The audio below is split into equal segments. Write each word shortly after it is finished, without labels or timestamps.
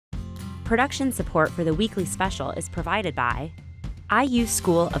Production support for the weekly special is provided by IU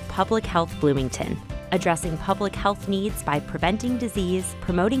School of Public Health Bloomington, addressing public health needs by preventing disease,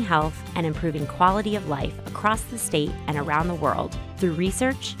 promoting health, and improving quality of life across the state and around the world through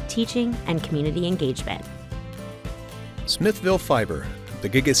research, teaching, and community engagement. Smithville Fiber, the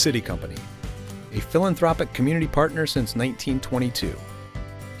Giga City Company, a philanthropic community partner since 1922,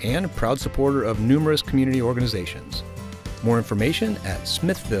 and a proud supporter of numerous community organizations. More information at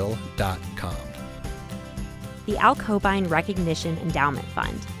smithville.com. The Al Cobine Recognition Endowment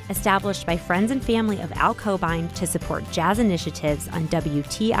Fund, established by friends and family of Al Cobine to support jazz initiatives on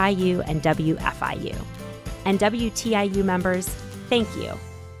WTIU and WFIU. And WTIU members, thank you.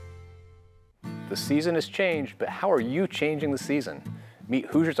 The season has changed, but how are you changing the season? Meet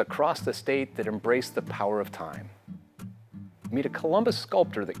Hoosiers across the state that embrace the power of time. Meet a Columbus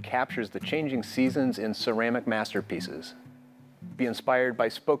sculptor that captures the changing seasons in ceramic masterpieces. Be inspired by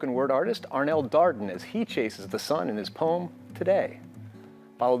spoken word artist Arnell Darden as he chases the sun in his poem, Today.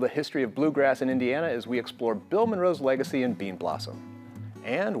 Follow the history of bluegrass in Indiana as we explore Bill Monroe's legacy in Bean Blossom.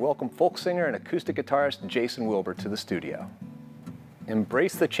 And welcome folk singer and acoustic guitarist Jason Wilber to the studio.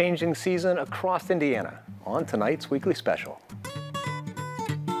 Embrace the changing season across Indiana on tonight's weekly special.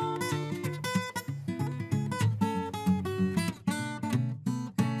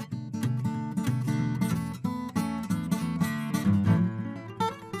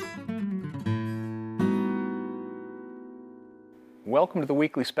 Welcome to the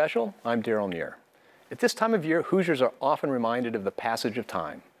weekly special. I'm Darrell Neer. At this time of year, Hoosiers are often reminded of the passage of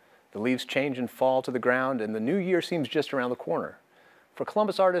time. The leaves change and fall to the ground, and the new year seems just around the corner. For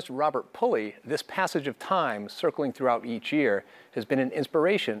Columbus artist Robert Pulley, this passage of time, circling throughout each year, has been an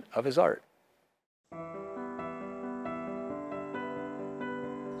inspiration of his art.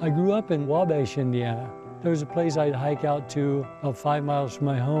 I grew up in Wabash, Indiana. There was a place I'd hike out to about 5 miles from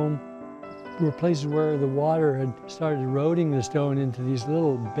my home. There were places where the water had started eroding the stone into these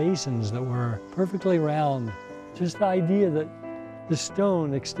little basins that were perfectly round. Just the idea that the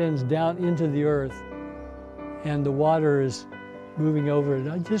stone extends down into the earth and the water is moving over it,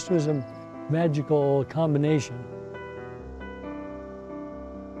 it just was a magical combination.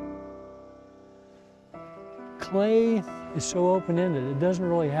 Clay is so open-ended. It doesn't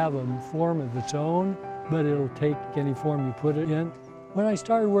really have a form of its own, but it'll take any form you put it in. When I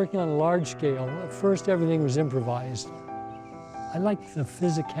started working on a large scale, at first everything was improvised. I like the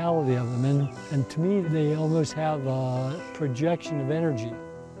physicality of them, and to me they almost have a projection of energy.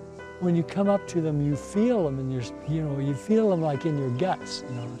 When you come up to them, you feel them, and you feel them like in your guts.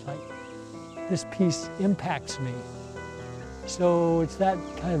 It's like this piece impacts me. So it's that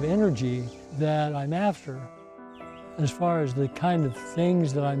kind of energy that I'm after. As far as the kind of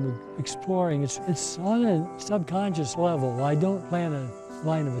things that I'm exploring, it's on a subconscious level. I don't plan a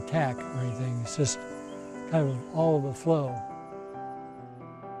line of attack or anything. It's just kind of all of a flow.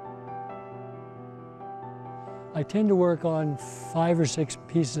 I tend to work on 5 or 6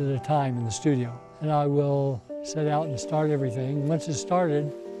 pieces at a time in the studio, and I will set out and start everything. Once it's started,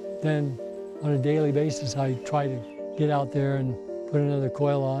 then on a daily basis, I try to get out there and put another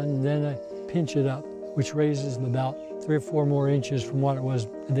coil on, and then I pinch it up, which raises them about 3 or 4 more inches from what it was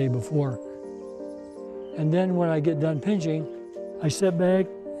the day before. And then when I get done pinching, I sit back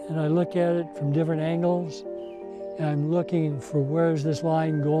and I look at it from different angles, and I'm looking for where's this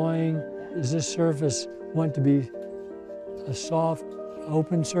line going? Does this surface want to be a soft,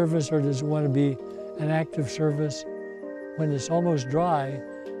 open surface, or does it want to be an active surface? When it's almost dry,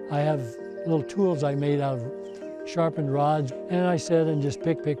 I have little tools I made out of sharpened rods, and I sit and just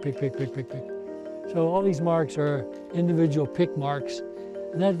pick. So all these marks are individual pick marks,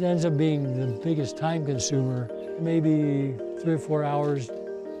 and that ends up being the biggest time consumer, maybe 3 or 4 hours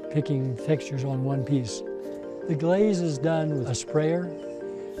picking textures on one piece. The glaze is done with a sprayer.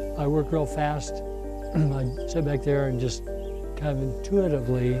 I work real fast. I sit back there and just kind of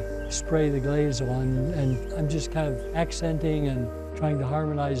intuitively spray the glaze on, and I'm just kind of accenting and trying to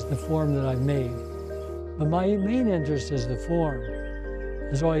harmonize the form that I've made. But my main interest is the form.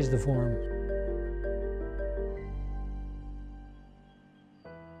 It's always the form.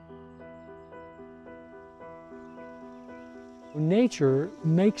 Nature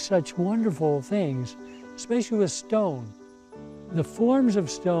makes such wonderful things, especially with stone. The forms of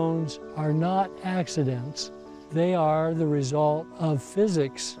stones are not accidents. They are the result of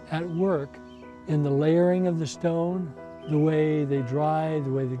physics at work in the layering of the stone, the way they dry,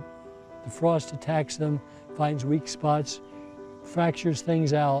 the way the frost attacks them, finds weak spots, fractures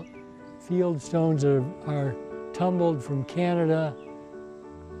things out. Field stones are tumbled from Canada.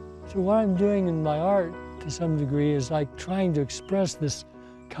 So what I'm doing in my art to some degree is like trying to express this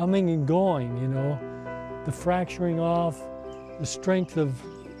coming and going, you know, the fracturing off, the strength of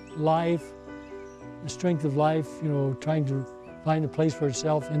life, you know, trying to find a place for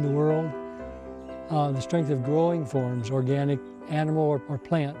itself in the world, the strength of growing forms, organic, animal, or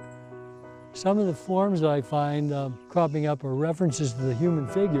plant. Some of the forms that I find cropping up are references to the human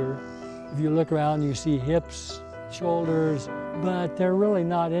figure. If you look around, you see hips, shoulders, but they're really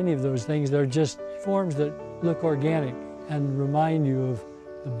not any of those things. They're just forms that look organic and remind you of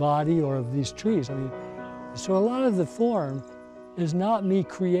the body or of these trees. I mean, so a lot of the form is not me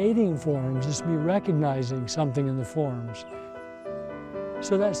creating forms, it's me recognizing something in the forms.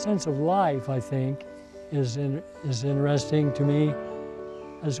 So that sense of life, I think, is interesting to me,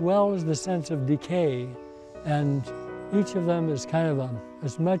 as well as the sense of decay. And each of them is kind of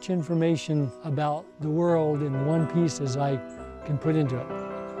as much information about the world in one piece as I can put into it.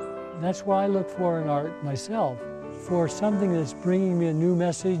 That's what I look for in art myself, for something that's bringing me a new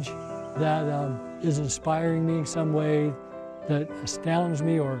message, that is inspiring me in some way, that astounds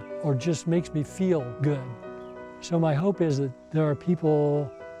me or just makes me feel good. So my hope is that there are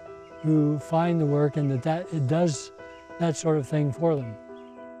people who find the work and that it does that sort of thing for them.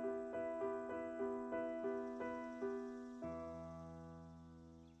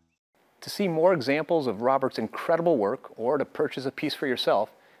 To see more examples of Robert's incredible work or to purchase a piece for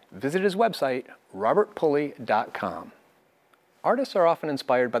yourself, visit his website, robertpulley.com. Artists are often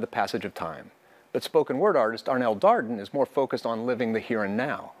inspired by the passage of time, but spoken word artist Arnell Darden is more focused on living the here and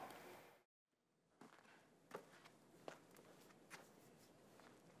now.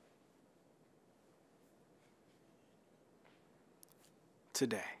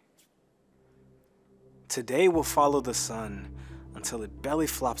 Today we'll follow the sun until it belly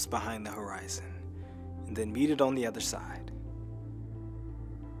flops behind the horizon, and then meet it on the other side.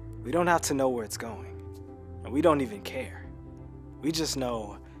 We don't have to know where it's going, and we don't even care. We just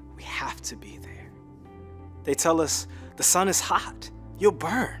know we have to be there. They tell us, the sun is hot, you'll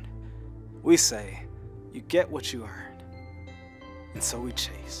burn. We say, you get what you earn. And so we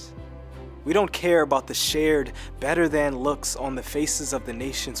chase. We don't care about the shared, better than looks on the faces of the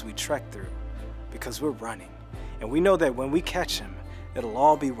nations we trek through, because we're running, and we know that when we catch him, it'll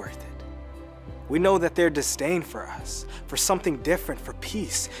all be worth it. We know that their disdain for us, for something different, for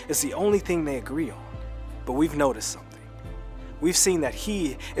peace, is the only thing they agree on. But we've noticed something. We've seen that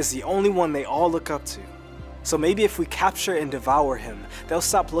he is the only one they all look up to. So maybe if we capture and devour him, they'll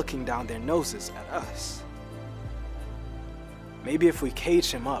stop looking down their noses at us. Maybe if we cage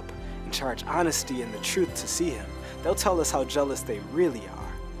him up and charge honesty and the truth to see him, they'll tell us how jealous they really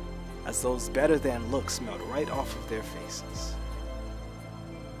are, as those better than looks melt right off of their faces.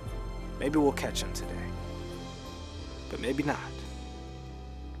 Maybe we'll catch him today, but maybe not.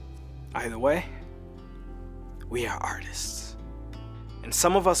 Either way, we are artists. And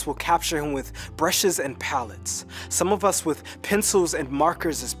some of us will capture him with brushes and palettes. Some of us with pencils and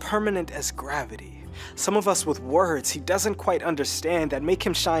markers as permanent as gravity. Some of us with words he doesn't quite understand that make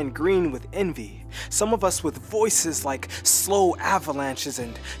him shine green with envy. Some of us with voices like slow avalanches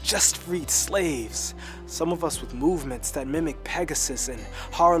and just freed slaves. Some of us with movements that mimic Pegasus in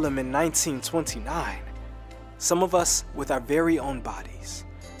Harlem in 1929. Some of us with our very own bodies,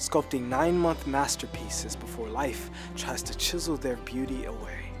 sculpting 9-month masterpieces before life tries to chisel their beauty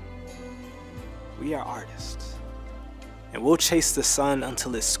away. We are artists. And we'll chase the sun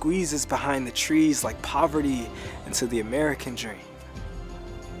until it squeezes behind the trees like poverty into the American dream.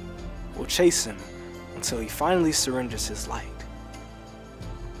 We'll chase him until he finally surrenders his light.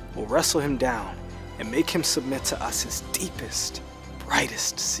 We'll wrestle him down and make him submit to us his deepest,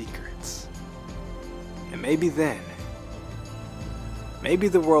 brightest secrets. And maybe then, maybe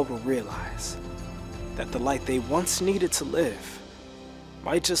the world will realize that the light they once needed to live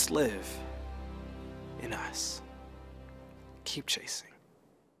might just live in us. Keep chasing.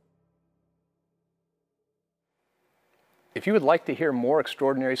 If you would like to hear more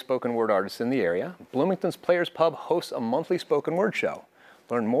extraordinary spoken word artists in the area, Bloomington's Players Pub hosts a monthly spoken word show.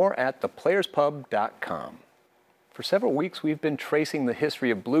 Learn more at theplayerspub.com. For several weeks, we've been tracing the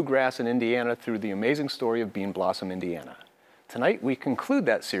history of bluegrass in Indiana through the amazing story of Bean Blossom, Indiana. Tonight, we conclude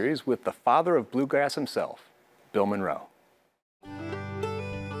that series with the father of bluegrass himself, Bill Monroe.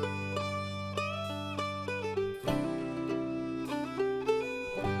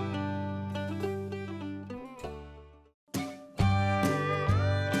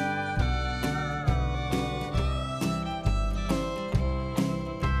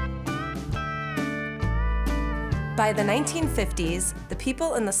 By the 1950s, the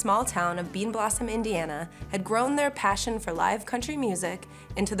people in the small town of Bean Blossom, Indiana had grown their passion for live country music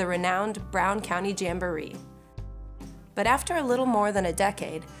into the renowned Brown County Jamboree. But after a little more than a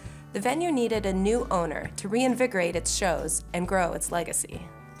decade, the venue needed a new owner to reinvigorate its shows and grow its legacy.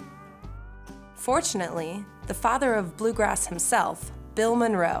 Fortunately, the father of bluegrass himself, Bill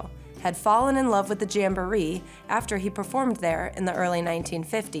Monroe, had fallen in love with the Jamboree after he performed there in the early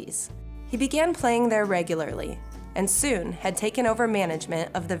 1950s. He began playing there regularly, and soon had taken over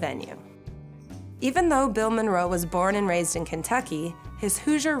management of the venue. Even though Bill Monroe was born and raised in Kentucky, his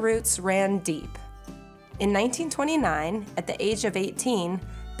Hoosier roots ran deep. In 1929, at the age of 18,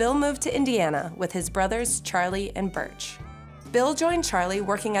 Bill moved to Indiana with his brothers Charlie and Birch. Bill joined Charlie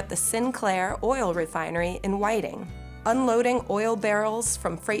working at the Sinclair oil refinery in Whiting, unloading oil barrels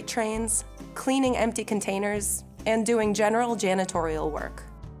from freight trains, cleaning empty containers, and doing general janitorial work.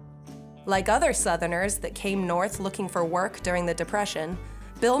 Like other Southerners that came north looking for work during the Depression,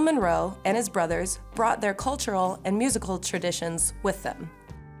 Bill Monroe and his brothers brought their cultural and musical traditions with them.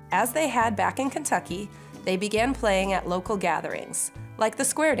 As they had back in Kentucky, they began playing at local gatherings, like the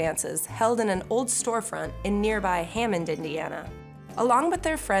square dances held in an old storefront in nearby Hammond, Indiana. Along with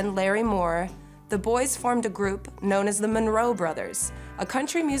their friend Larry Moore, the boys formed a group known as the Monroe Brothers, a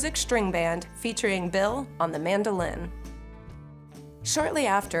country music string band featuring Bill on the mandolin. Shortly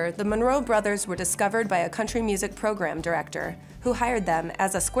after, the Monroe Brothers were discovered by a country music program director who hired them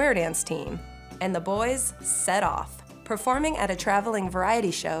as a square dance team, and the boys set off, performing at a traveling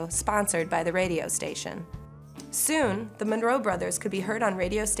variety show sponsored by the radio station. Soon, the Monroe Brothers could be heard on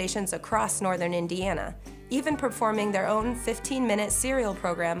radio stations across northern Indiana, even performing their own 15-minute serial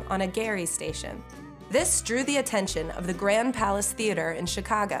program on a Gary station. This drew the attention of the Grand Palace Theater in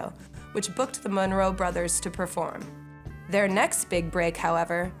Chicago, which booked the Monroe Brothers to perform. Their next big break,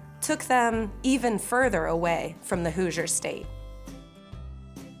 however, took them even further away from the Hoosier state.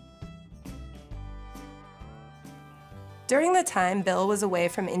 During the time Bill was away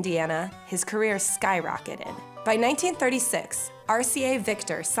from Indiana, his career skyrocketed. By 1936, RCA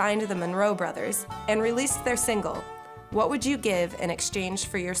Victor signed the Monroe Brothers and released their single, "What Would You Give in Exchange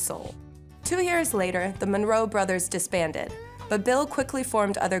for Your Soul?" 2 years later, the Monroe Brothers disbanded, but Bill quickly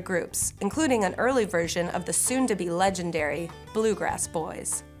formed other groups, including an early version of the soon-to-be legendary Bluegrass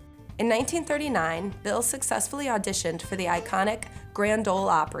Boys. In 1939, Bill successfully auditioned for the iconic Grand Ole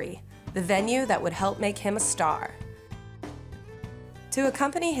Opry, the venue that would help make him a star. To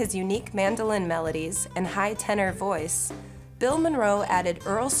accompany his unique mandolin melodies and high tenor voice, Bill Monroe added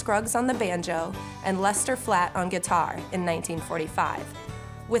Earl Scruggs on the banjo and Lester Flatt on guitar in 1945.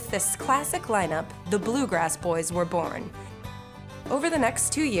 With this classic lineup, the Bluegrass Boys were born. Over the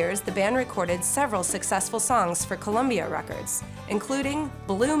next 2 years, the band recorded several successful songs for Columbia Records, including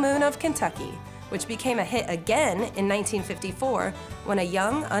Blue Moon of Kentucky, which became a hit again in 1954 when a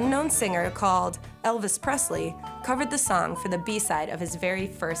young, unknown singer called Elvis Presley covered the song for the B-side of his very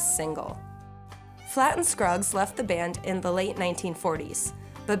first single. Flatt and Scruggs left the band in the late 1940s,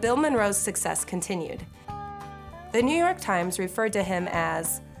 but Bill Monroe's success continued. The New York Times referred to him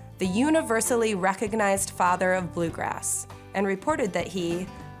as the universally recognized father of bluegrass, and reported that he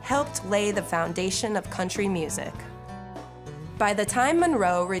helped lay the foundation of country music. By the time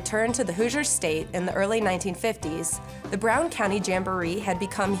Monroe returned to the Hoosier state in the early 1950s, the Brown County Jamboree had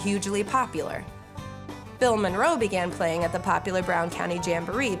become hugely popular. Bill Monroe began playing at the popular Brown County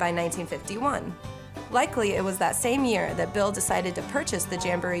Jamboree by 1951. Likely it was that same year that Bill decided to purchase the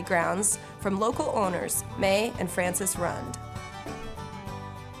Jamboree grounds from local owners May and Francis Rund.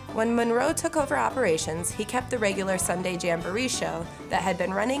 When Monroe took over operations, he kept the regular Sunday Jamboree show that had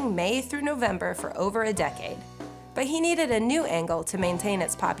been running May through November for over a decade. But he needed a new angle to maintain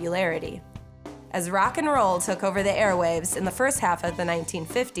its popularity. As rock and roll took over the airwaves in the first half of the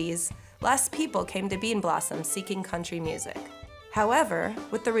 1950s, less people came to Bean Blossom seeking country music. However,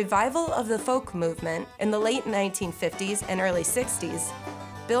 with the revival of the folk movement in the late 1950s and early 60s,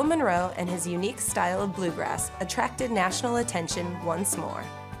 Bill Monroe and his unique style of bluegrass attracted national attention once more.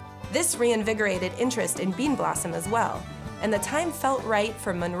 This reinvigorated interest in Bean Blossom as well, and the time felt right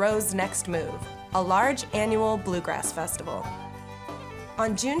for Monroe's next move, a large annual bluegrass festival.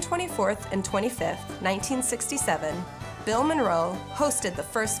 On June 24th and 25th, 1967, Bill Monroe hosted the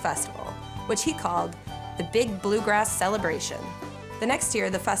first festival, which he called the Big Bluegrass Celebration. The next year,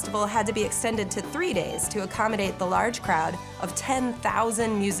 the festival had to be extended to 3 days to accommodate the large crowd of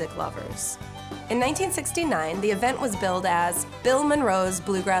 10,000 music lovers. In 1969, the event was billed as Bill Monroe's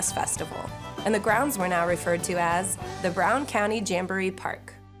Bluegrass Festival, and the grounds were now referred to as the Brown County Jamboree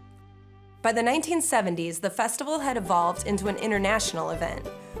Park. By the 1970s, the festival had evolved into an international event,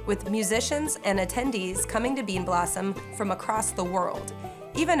 with musicians and attendees coming to Bean Blossom from across the world,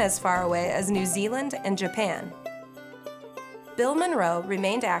 even as far away as New Zealand and Japan. Bill Monroe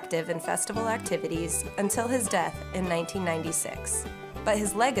remained active in festival activities until his death in 1996, but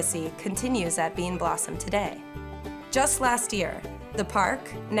his legacy continues at Bean Blossom today. Just last year, the park,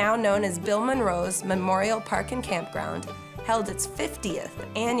 now known as Bill Monroe's Memorial Park and Campground, held its 50th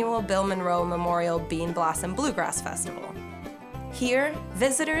annual Bill Monroe Memorial Bean Blossom Bluegrass Festival. Here,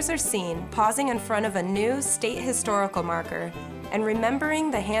 visitors are seen pausing in front of a new state historical marker and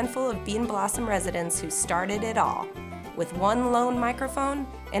remembering the handful of Bean Blossom residents who started it all, with one lone microphone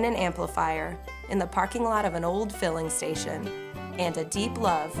and an amplifier in the parking lot of an old filling station, and a deep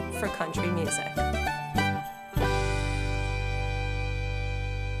love for country music.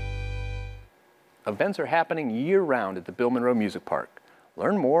 Events are happening year-round at the Bill Monroe Music Park.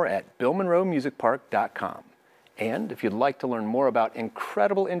 Learn more at billmonroemusicpark.com. And if you'd like to learn more about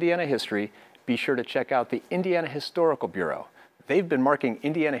incredible Indiana history, be sure to check out the Indiana Historical Bureau. They've been marking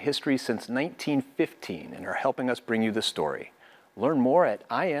Indiana history since 1915 and are helping us bring you the story. Learn more at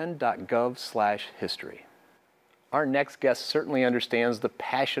in.gov/history. Our next guest certainly understands the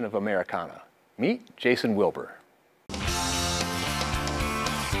passion of Americana. Meet Jason Wilber.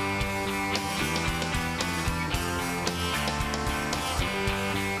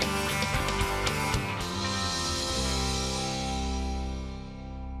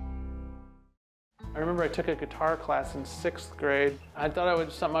 I remember I took a guitar class in 6th grade. I thought it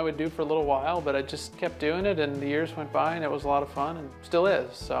was something I would do for a little while, but I just kept doing it, and the years went by and it was a lot of fun, and still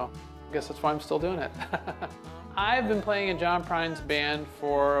is, so I guess that's why I'm still doing it. I've been playing in John Prine's band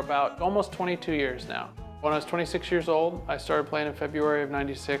for about almost 22 years now. When I was 26 years old, I started playing in February of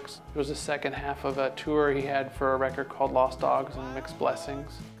 '96. It was the second half of a tour he had for a record called Lost Dogs and Mixed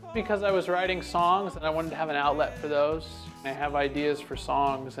Blessings. Because I was writing songs and I wanted to have an outlet for those. I have ideas for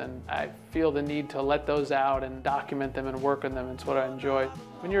songs and I feel the need to let those out and document them and work on them. It's what I enjoy.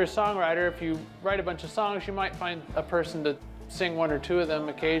 When you're a songwriter, if you write a bunch of songs, you might find a person to sing one or two of them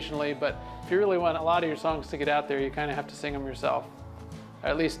occasionally, but if you really want a lot of your songs to get out there, you kind of have to sing them yourself. Or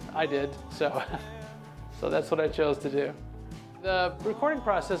at least I did, so that's what I chose to do. The recording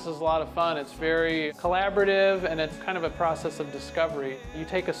process is a lot of fun. It's very collaborative and it's kind of a process of discovery. You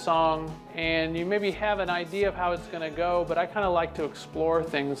take a song and you maybe have an idea of how it's going to go, but I kind of like to explore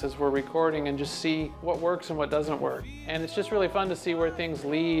things as we're recording and just see what works and what doesn't work. And it's just really fun to see where things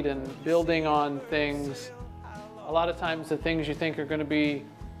lead and building on things. A lot of times the things you think are going to be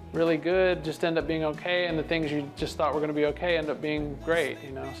really good just end up being okay, and the things you just thought were going to be okay end up being great,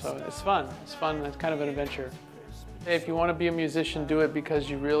 you know, so it's fun. It's fun. It's kind of an adventure. If you want to be a musician, do it because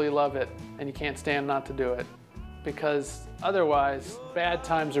you really love it and you can't stand not to do it. Because otherwise, bad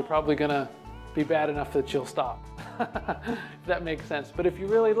times are probably going to be bad enough that you'll stop, if that makes sense. But if you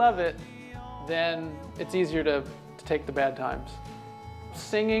really love it, then it's easier to take the bad times.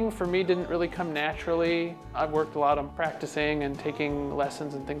 Singing for me didn't really come naturally. I've worked a lot on practicing and taking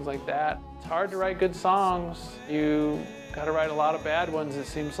lessons and things like that. It's hard to write good songs. You got to write a lot of bad ones, it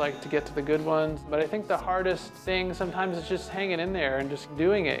seems like, to get to the good ones. But I think the hardest thing sometimes is just hanging in there and just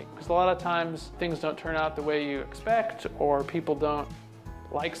doing it. Because a lot of times things don't turn out the way you expect, or people don't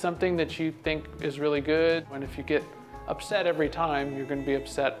like something that you think is really good. And if you get upset every time, you're going to be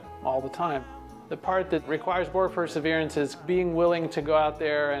upset all the time. The part that requires more perseverance is being willing to go out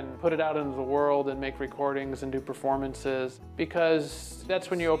there and put it out into the world and make recordings and do performances, because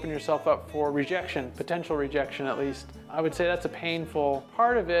that's when you open yourself up for rejection, potential rejection at least. I would say that's a painful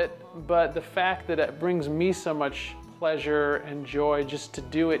part of it, but the fact that it brings me so much pleasure and joy just to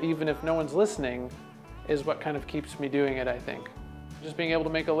do it, even if no one's listening, is what kind of keeps me doing it, I think. Just being able to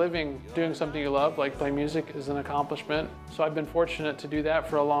make a living doing something you love, like play music, is an accomplishment. So I've been fortunate to do that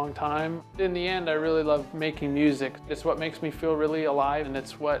for a long time. In the end, I really love making music. It's what makes me feel really alive, and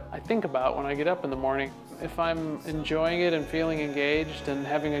it's what I think about when I get up in the morning. If I'm enjoying it and feeling engaged and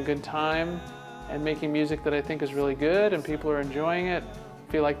having a good time and making music that I think is really good and people are enjoying it,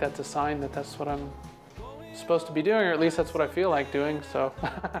 I feel like that's a sign that that's what I'm supposed to be doing, or at least that's what I feel like doing. So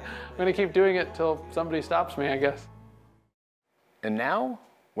I'm gonna keep doing it till somebody stops me, I guess. And now,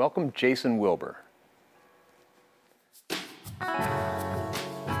 welcome Jason Wilber.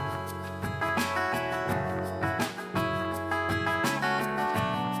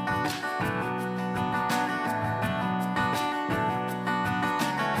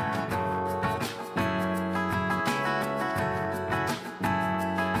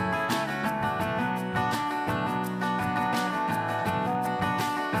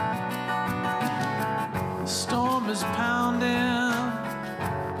 The storm is pounding.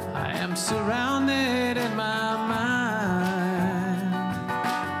 I am surrounded in my mind.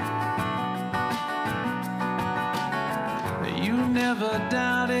 You never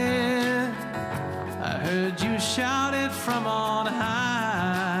doubted. I heard you shout it from on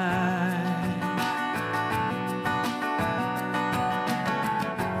high.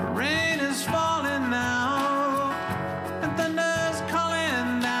 Rain is falling now, and thunder's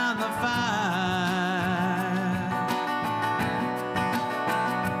calling down the fire.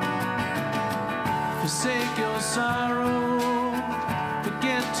 Forsake your sorrow,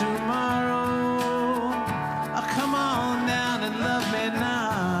 forget tomorrow. Oh, come on down and love me now.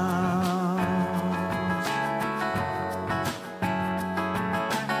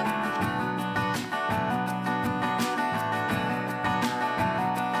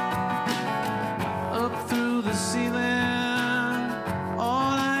 Up through the ceiling,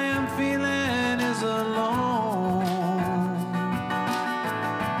 all I am feeling is alone.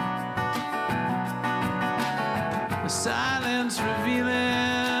 The silence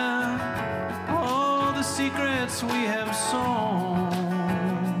revealing all the secrets we have sown.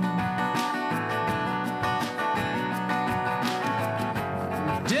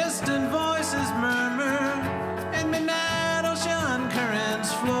 Distant voices murmur, and midnight ocean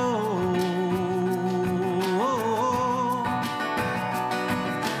currents flow.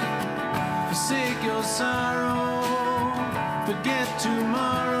 Forsake your sorrow, forget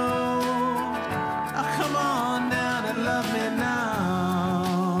tomorrow. Oh, come on down and love me now.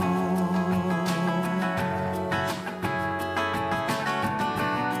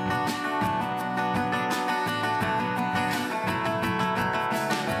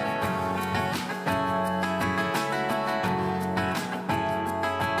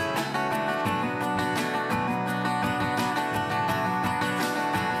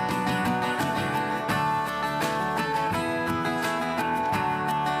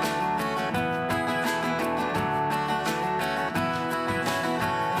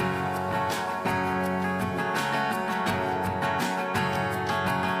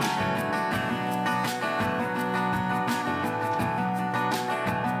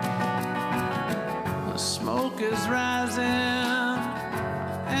 The smoke is rising,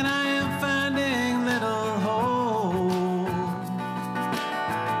 and I am finding little hope.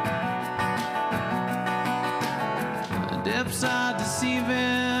 The depths are deceiving,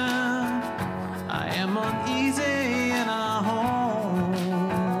 I am uneasy in our home.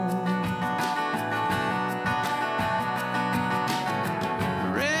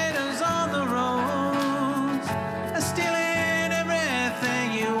 Raiders on the roads are stealing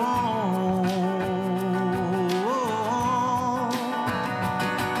everything you own.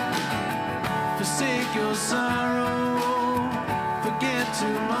 Forsake your sorrow, forget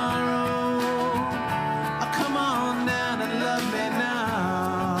tomorrow. Oh, come on down and love me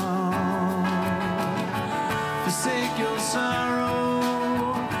now. Forsake your sorrow,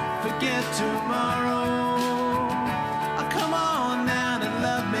 forget tomorrow. Oh, come on down and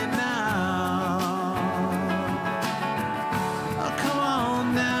love me now. Oh, come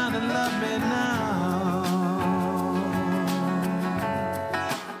on down and love me now.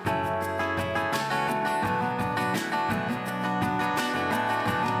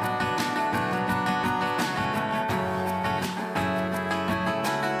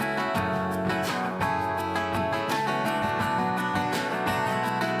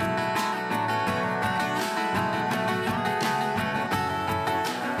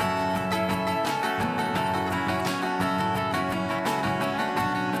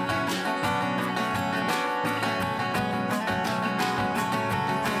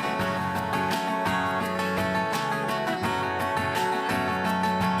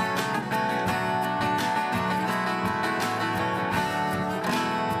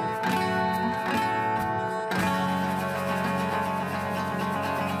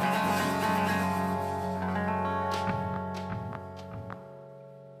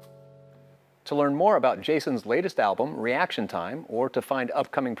 To learn more about Jason's latest album, Reaction Time, or to find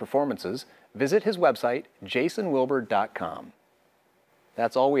upcoming performances, visit his website, jasonwilber.com.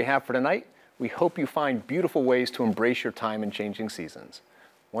 That's all we have for tonight. We hope you find beautiful ways to embrace your time in changing seasons.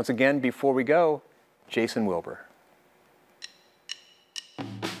 Once again, before we go, Jason Wilber.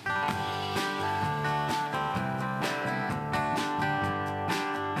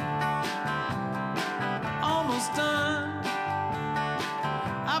 Almost done.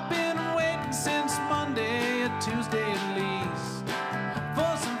 I've been waiting since Monday or Tuesday at least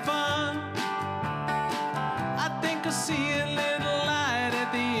for some fun. I think I see a little light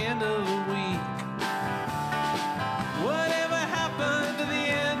at the end of the week. Whatever happened to the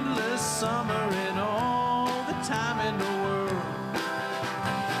endless summer and all the time in the world?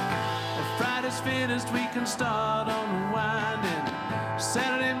 Well, Friday's finished, we can start unwinding.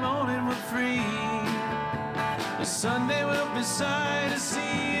 Saturday morning we're free. Sunday we'll be sorry to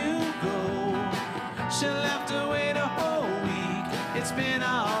see you go. she'll have to wait a whole week. It's been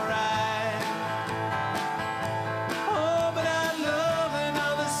alright. Oh, but I'd love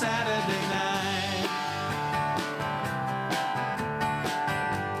another Saturday night.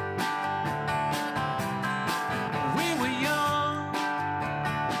 We were young,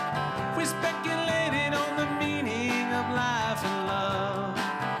 we speculated on the meaning of life and love.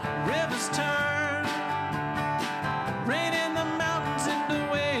 Rivers turn, rain in the mountains into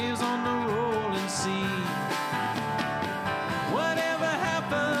waves on the rolling sea. Whatever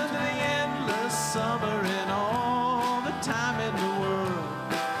happened to the endless summer and all the time in the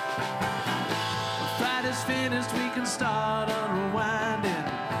world? When Friday's finished, we can start unwinding.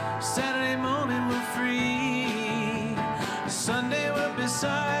 Saturday morning we're free. Sunday we'll be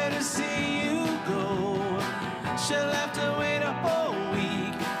sorry to see you go. She'll have to wait a whole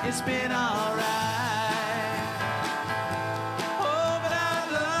week. It's been alright. Oh, but I'd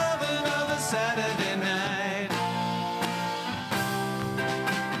love another Saturday night.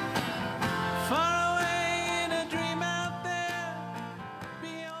 Far away in a dream out there,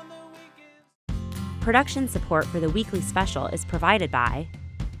 beyond the weekends. Production support for the weekly special is provided by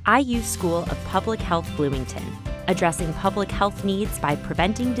IU School of Public Health Bloomington, addressing public health needs by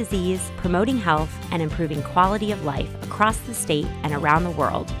preventing disease, promoting health, and improving quality of life across the state and around the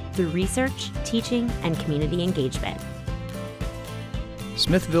world through research, teaching, and community engagement.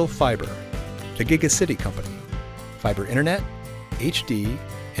 Smithville Fiber, the Gigacity Company, fiber internet, HD,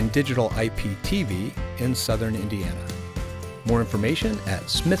 and digital IPTV in southern Indiana. More information at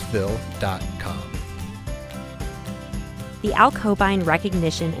smithville.com. The Al Cobain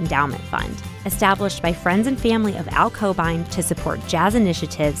Recognition Endowment Fund, established by friends and family of Al Cobain to support jazz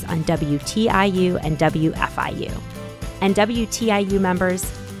initiatives on WTIU and WFIU. And WTIU members,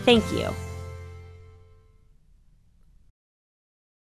 thank you.